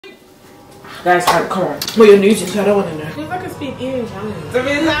Guys, come on. Well, you're new to this, so I don't want to know. Feels like a speed eating challenge. So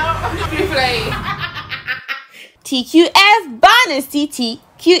mean now? Replay. TQF bonnets,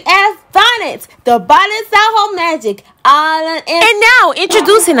 TQF bonnets, the bonnets that hold magic all in. And now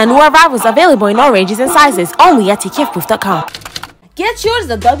introducing a new arrivals available in all ranges and sizes only at TQFbooth.com. Get yours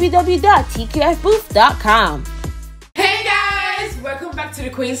at www.tqfbooth.com. Hey guys, welcome back to the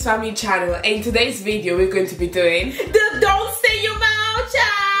Queen's Family channel. And in today's video, we're going to be doing the Don't Say Your Mouth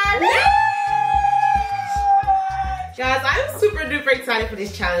challenge. Guys, I'm super duper excited for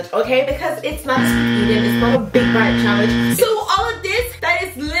this challenge, okay? Because it's not eating, it's not a big bite challenge. So all of this that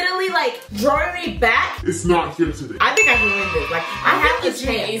is literally like drawing me back, it's not here today. I think I can win this. Like I have it's the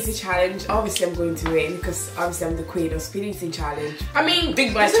an chance. easy challenge. Obviously, I'm going to win because obviously I'm the queen of speed eating challenge. I mean,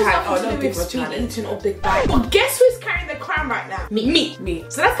 Big bite challenge. Oh, not big bite challenge. Eating or big bite. But guess who's carrying the crown right now? Me.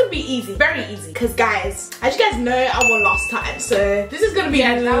 So that's gonna be easy, very easy. Cause guys, as you guys know, I won last time, so this is gonna be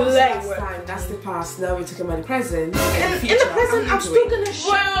that was last work. time. That's the past. Now we're talking about the present. And in the present, I'm still gonna show.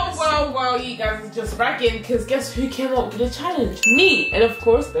 Well, you guys are just bragging because guess who came up with the challenge? Me. And of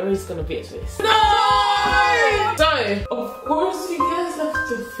course, there is gonna be a twist. No! So, of course, you guys have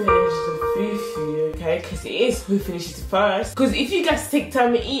to finish the FUFU, okay? Because it is who finishes first. Because if you guys take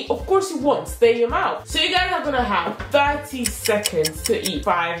time to eat, of course you won't stay in your mouth. So you guys are gonna have 30 seconds to eat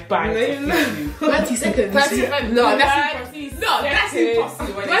 5 bites of FUFU. 30 seconds. 30 seconds. No, that's impossible. No, that's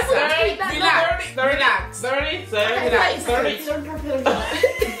impossible. Relax.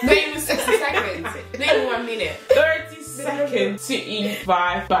 Not even 60 seconds. Not even 1 minute. 30 seconds to eat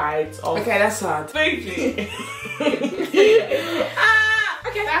 5 bites of Okay, that's hard. FUFU.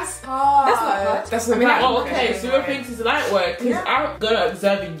 Okay, that's hard. That's not hard. That's not hard. Oh, okay, so your things is light work because I'm gonna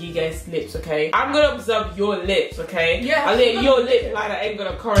observe you guys' lips, okay? I'm gonna observe your lips, okay? Yeah. And then your lip like that ain't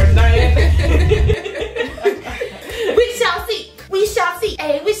gonna correct nothing. We shall see. We shall see.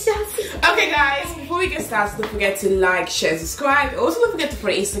 Hey, we shall see. Okay, guys, before we get started, don't forget to like, share, subscribe. Also, don't forget to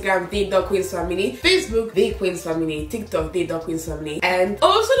follow Instagram, the.queensfamily, Facebook, the.queensfamily, TikTok, the.queensfamily, and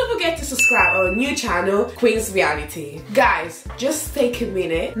also don't forget to subscribe our new channel, Queen's Reality. Guys, just take a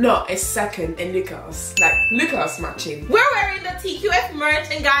minute, not a second, and look at us. Like, look at us matching. We're wearing the TQF merch,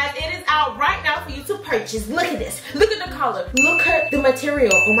 and guys, it is out right now for you to purchase. Look at this. Look at the color. Look at the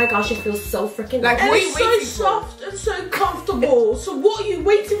material. Oh my gosh, it feels so freaking Like, nice. what are you waiting so for? soft and so comfortable. So what are you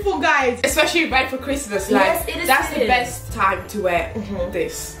waiting for, guys? Especially right for Christmas, like, Yes, it is that's the fitting. best time to wear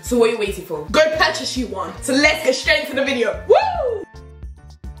this. So what are you waiting for? Go purchase you one. So let's get straight into the video. Woo!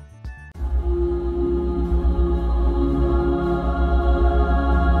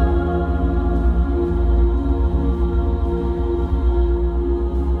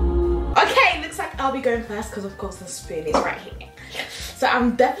 Okay, looks like I'll be going first because of course the spoon is right here. So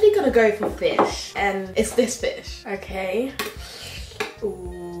I'm definitely gonna go for fish, and it's this fish. Okay.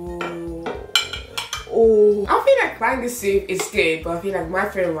 Ooh. Ooh. I feel like banga soup is good, but I feel like my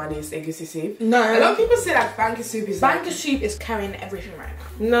favorite one is egusi soup. No. A lot of people say that banga soup is Banga like, soup is carrying everything right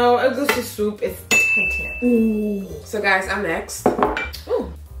now. No, egusi soup is taking it. Ooh. So guys, I'm next.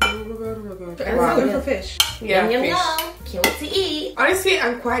 Ooh. Oh my god, oh my god. And Wow. I'm going for fish. Yeah, Yum, fish. yum. Can't wait to eat. Honestly,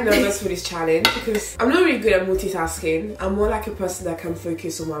 I'm quite nervous for this challenge because I'm not really good at multitasking. I'm more like a person that can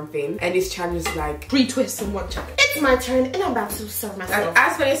focus on one thing, and this challenge is like 3 twists in 1 challenge. It's my turn, and I'm about to serve myself. And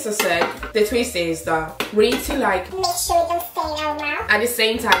as Vanessa said, the twist is that we need to like Make sure you don't stay in our mouth. at the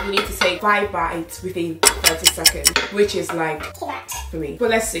same time we need to take 5 bites within 30 seconds, which is like Too much. for me.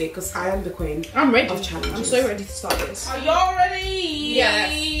 But let's see, because I am the queen. I'm ready. Of challenges. I'm so ready to start this. Are y'all ready?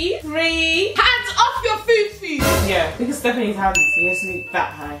 Yes. 3. Hands off your FUFU! Yeah, because Stephanie's hands, he has to be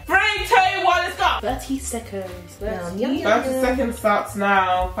that high. 3, 2, 1, let's go! 30 seconds. 30 seconds starts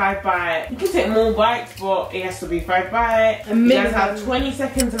now. 5 bites. You can take more bites, but it has to be 5 bites. You guys have 20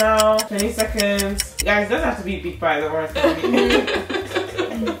 seconds now. 20 seconds. Guys, it doesn't have to be a big bite, don't worry.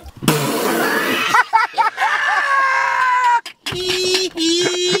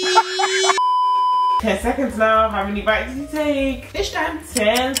 10 seconds now. How many bites did you take? Fish time.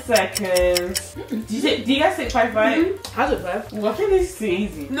 10 seconds. Do you guys take 5 bites? How's it, bro? Well, I think this is too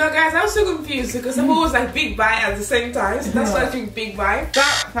easy. No guys, I was so confused because I'm always like big bite at the same time. So that's why I think big bite.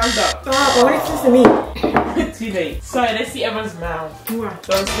 Thumbs up. Oh, what is this to me? Too late. So let's see everyone's mouth. Right.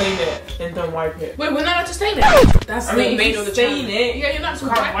 Don't stain it and don't wipe it. Wait, we're not allowed to stain it. That's I the mean, main if of you the stain challenge. it, Yeah, you're not you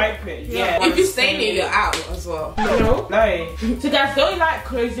supposed to can't wipe it. Yeah. If you stain it, you're out as well. No. So guys, don't like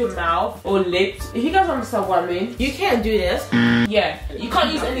close your mouth or lips. If you guys understand what I mean, You can't do this. yeah, you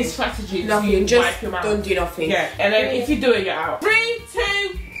can't use any strategy Nothing, to just wipe your mouth. don't do nothing. Yeah, and then if you do it, you're out. 3,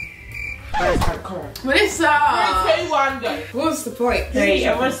 2. Guys, come on. 3, Melissa! 2, 1, go. What's the point? Hey,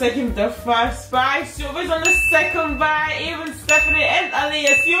 everyone's taking the first bite. Silver's on the second bite. Even Stephanie and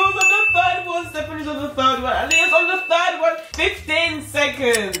Aaliyah. Silver's on the third go. 15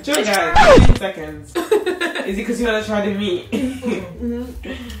 seconds. Chill, guys. 15 seconds. Is it because you want to try the meat?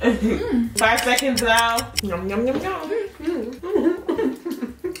 5 seconds now. Yum, yum, yum, yum.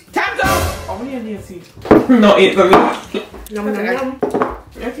 Time's up. Oh, what do you need to? Not it for me. Yum, yum, yum.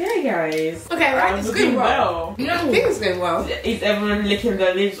 Okay, guys. Okay, right, it's going well. You don't think it's going well? Is everyone licking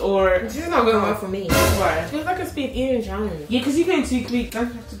their lips or? This is not going well for me. Why? It feels like a speed eating challenge. Yeah, because you're going too quick.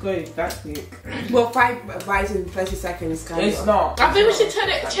 Don't have to go that quick. Well, 5 bites in 30 seconds, kind It's of. not. I think we should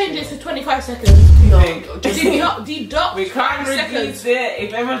change it to 25 seconds. No. Deduct. We can't reduce it.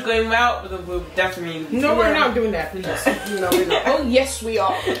 If everyone's going well, we'll definitely. No, we're not doing that, please. No, we're not. Oh, yes, we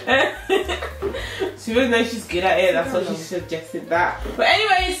are. She doesn't know she's good at it. That's why she suggested that. But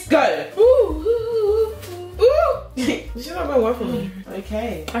anyways, go. Ooh. This is not going well for me.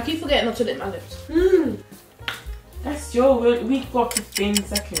 Okay. I keep forgetting not to lick my lips. That's Joe. We've got 15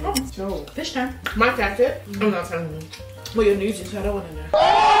 seconds. Oh. Joe. Fish time. My jacket? I'm not telling you. Well, you're losing, so I don't want to know.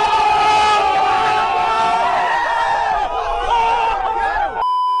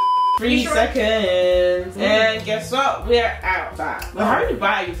 3 seconds. And guess what? We're out. But how many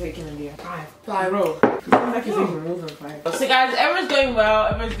bites are you taking, India? 5. Roll. It seems like you're taking more than 5. So guys, everyone's going well.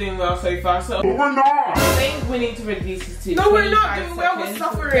 Everyone's doing well so far. So we're not. I think we need to reduce this to. No, we're not doing well. We're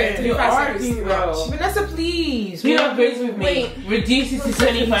suffering. You are doing well. Vanessa, please. You are agrees with me. Wait. Reduce it to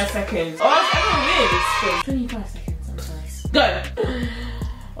 25 seconds. Oh, everyone wins. 25 seconds. I'm sorry.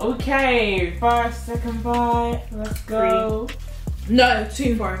 Go. Okay. 5 second bite. Let's go. 3. No,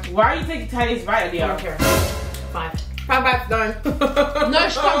 2. 4. Why are you taking Tiny's bite, India? I don't care. 5. 5 bites done. No,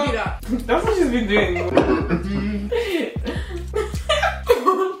 she can't do that. That's what she's been doing.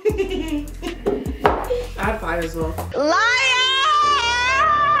 I had 5 as well.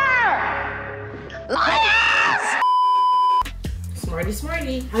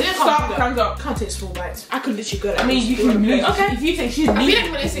 Smarty. I didn't Stop. Time's up. Can't take small bites. I could literally go. I mean, you can lose. Okay. If you take, she's I feel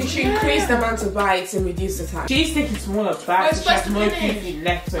leaving. like Vanessa should increase the amount of bites and reduce the time. She's taking smaller bites. it's She has supposed to more finish. food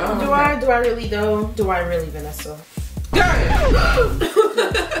left. So Do I really though? Do I really, Vanessa? Go!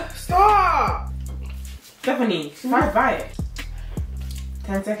 Stop! Stephanie, 5 bites.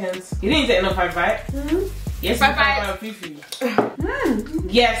 10 seconds. You didn't take enough 5 bites. Yes, 5 bites.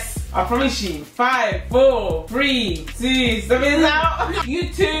 Yes, I promise you. 5, 4, 3, 2, 7 out. You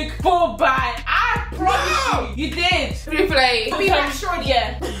took 4 bites. I promise you. You did. Replay. Be back short,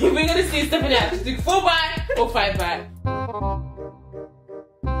 yeah. We're gonna see Stephanie out. She took 4 bites or 5 bites.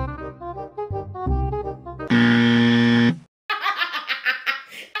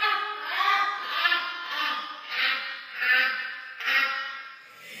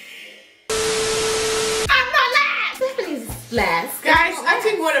 Last. Guys, I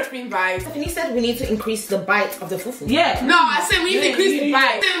think one of 3 bites. Stephanie said we need to increase the bite of the fufu. Yeah. No, I said we need to increase the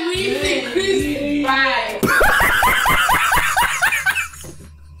bites. I said we need to increase the bites.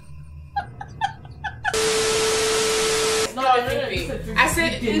 No, I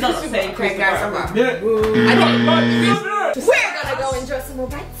said did not say okay, guys, I'm out. We're We're gonna go enjoy some more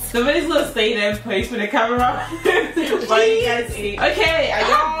bites. Somebody's gonna stay there and post with the camera while you guys eat. Okay, I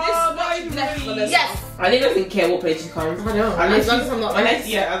got this much left for this. Yes. I think doesn't care what place she comes. I know. Unless As long as I'm not unless,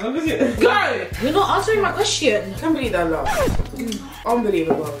 yeah, as long as you go. You're not answering my question. I can't believe that lost.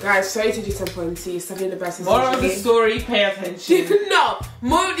 Unbelievable. Guys, sorry to disappoint you. Something the best is More of the story, pay attention. No,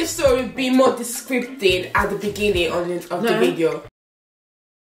 more of the story be more descriptive at the beginning of the video.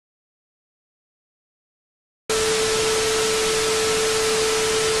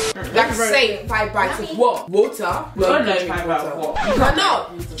 Like say 5 bites of what? Water? No, 5 bites of what? No,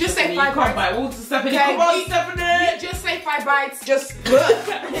 just say 5 bites. Buy water, Stephanie. Okay, Come on, Stephanie. Just say 5 bites. Just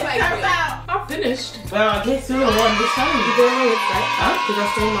I'm finished. Well, I guess you're the one this time. You go on my lips, right? Huh? Because I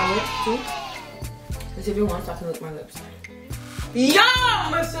stain my lips too. Because if you want, I can lick my lips.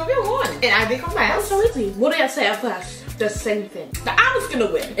 Yum! Sylvia won. And I become last. So easy. What did I say at first? The same thing. I was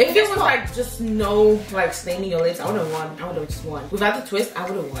gonna win. If it was like just no like staining your lips, I would have won. I would have just won. Without the twist, I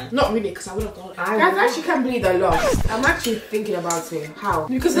would have won. Not really, because I would have got it. Guys, I actually can't believe I lost. I'm actually thinking about it. How?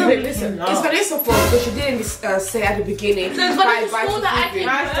 Because listen, it's Vanessa's fault because she didn't say at the beginning. So it's Vanessa's fault that I did.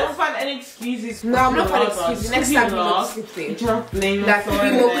 Guys, don't find any excuses. No, I'm not finding excuses. Next time you lost. You can't blame Like, someone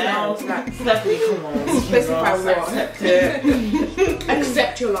you know, else. like- Stephanie, come on. Specify what. Accept it.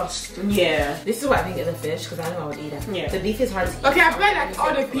 Accept your loss. Yeah. This is why I didn't get the fish because I know I would eat it. Yeah. The beef is hard to eat. Okay, I feel like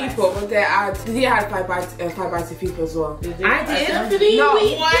other people, but they had 5 bites of people as well. I did. No,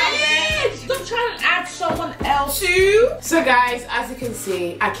 Stop trying to add someone else. 2. So guys, as you can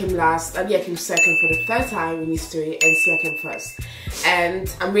see, I came last and I came second for the 3rd time in history and Sia came first. And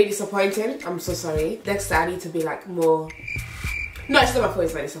I'm really disappointed. I'm so sorry. Next time I need to be like more No, it's not my fault,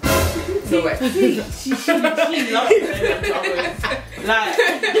 it's Vanessa. No way. She loves it. Like,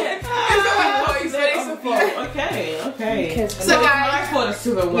 It's not my fault, it's Vanessa's fault. Okay. So guys, my fault is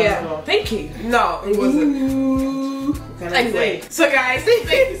too well. yeah. Thank you. No, it wasn't. Anyway, so guys, thank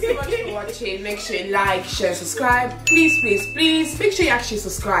you so much for watching. Make sure you like, share, subscribe. Please make sure you actually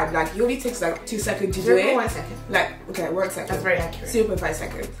subscribe. Like, it only takes like 2 seconds to do it. 1 second. Like, okay, 1 second. That's very accurate. 0.5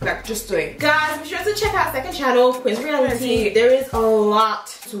 seconds. Like, just do it. Guys, be sure to check out second channel, Queen's Reality. There is a lot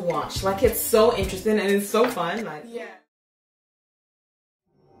to watch. Like, it's so interesting and it's so fun. Like, Yeah.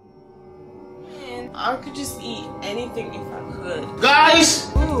 I could just eat anything if I could. Guys!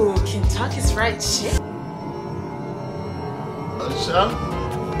 Ooh, Kentucky's Fried Chicken. Aisha?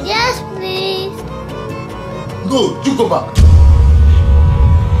 Yes, please. No, you go back.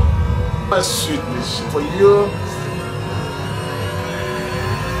 My sweetness for you.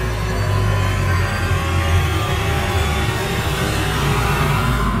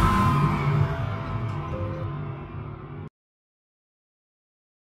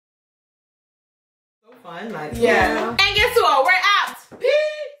 fun. Like, Yeah. And guess what?